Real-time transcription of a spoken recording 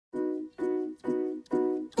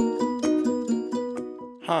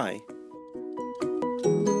Hi.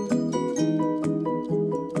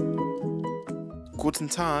 Guten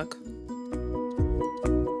Tag.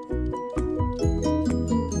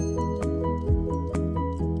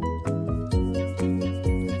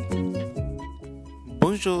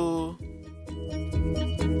 Bonjour.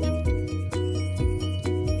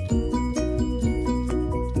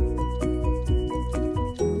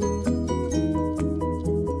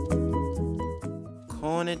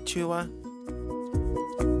 Konnichiwa.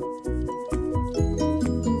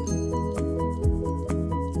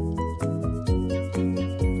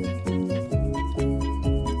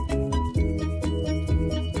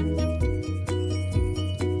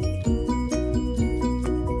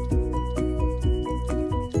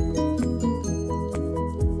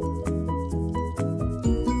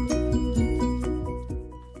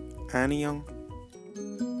 Annyeong.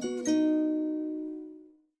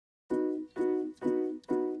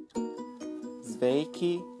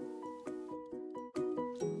 Sveiki.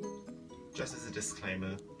 Just as a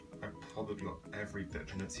disclaimer, I probably got every bit of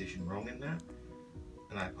pronunciation wrong in there,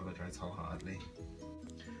 and I apologise wholeheartedly.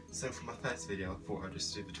 So for my first video, I thought I'd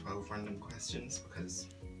just do the 12 random questions because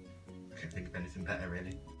I couldn't think of anything better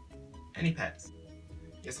really. Any pets?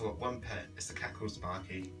 Yes, I got one pet. It's a cat called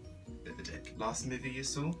Sparky. Bit of a dick. Last movie you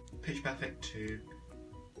saw? Pitch Perfect 2.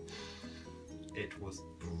 It was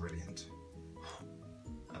brilliant.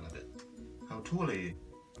 I love it. How tall are you?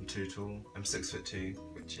 I'm too tall. I'm 6'2",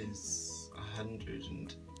 which is 100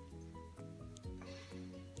 and...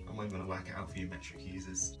 I'm not even going to work it out for you metric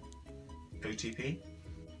users. OTP?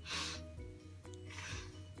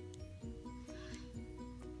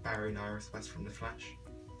 Barry and Iris West from The Flash.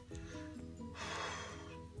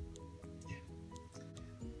 Yeah.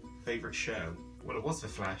 Favourite show? Well, it was The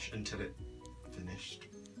Flash until it finished.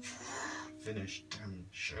 Damn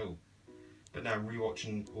show. But now I'm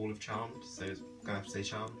rewatching all of Charmed, so I'm gonna have to say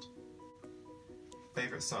Charmed.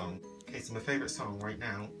 Favourite song? Okay, so my favourite song right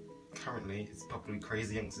now, currently, is probably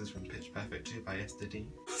Crazy Youngsters from Pitch Perfect 2 by SD.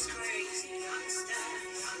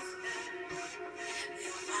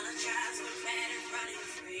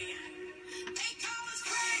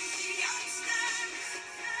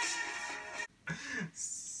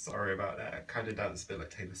 Sorry about that, I kinda dance a bit like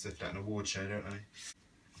Taylor Swift at an award show, don't I?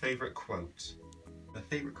 Favourite quote? My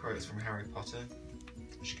favourite quote is from Harry Potter,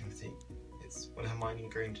 as you can see. It's when Hermione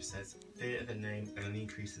Granger says, "Fear of a name only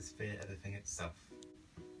increases fear of the thing itself."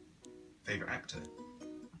 Favourite actor?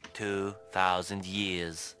 2,000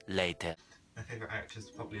 years later. My favourite actor is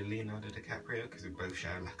probably Leonardo DiCaprio because we both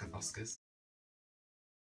share a lack of Oscars.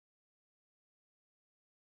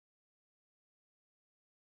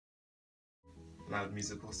 Loud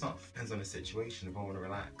music or soft? Depends on the situation. If I want to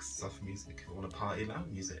relax, soft music. If I want to party,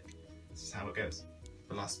 loud music. This is how it goes.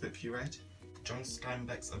 The last book you read? John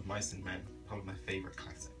Steinbeck's Of Mice and Men, probably my favourite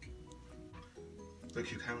classic.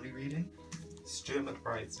 Book you're currently reading? Stuart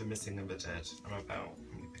McBride's The Missing and the Dead. I'm about,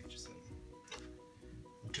 how many pages in?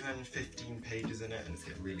 I'm 215 pages in it and it's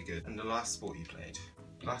getting really good. And the last sport you played?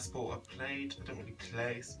 The last sport I played, I don't really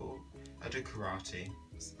play sport. I do karate.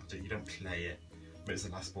 You don't play it, but it's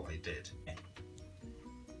the last sport I did.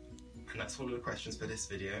 And that's all of the questions for this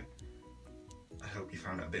video. I hope you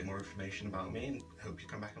found out a bit more information about me and I hope you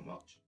come back and watch.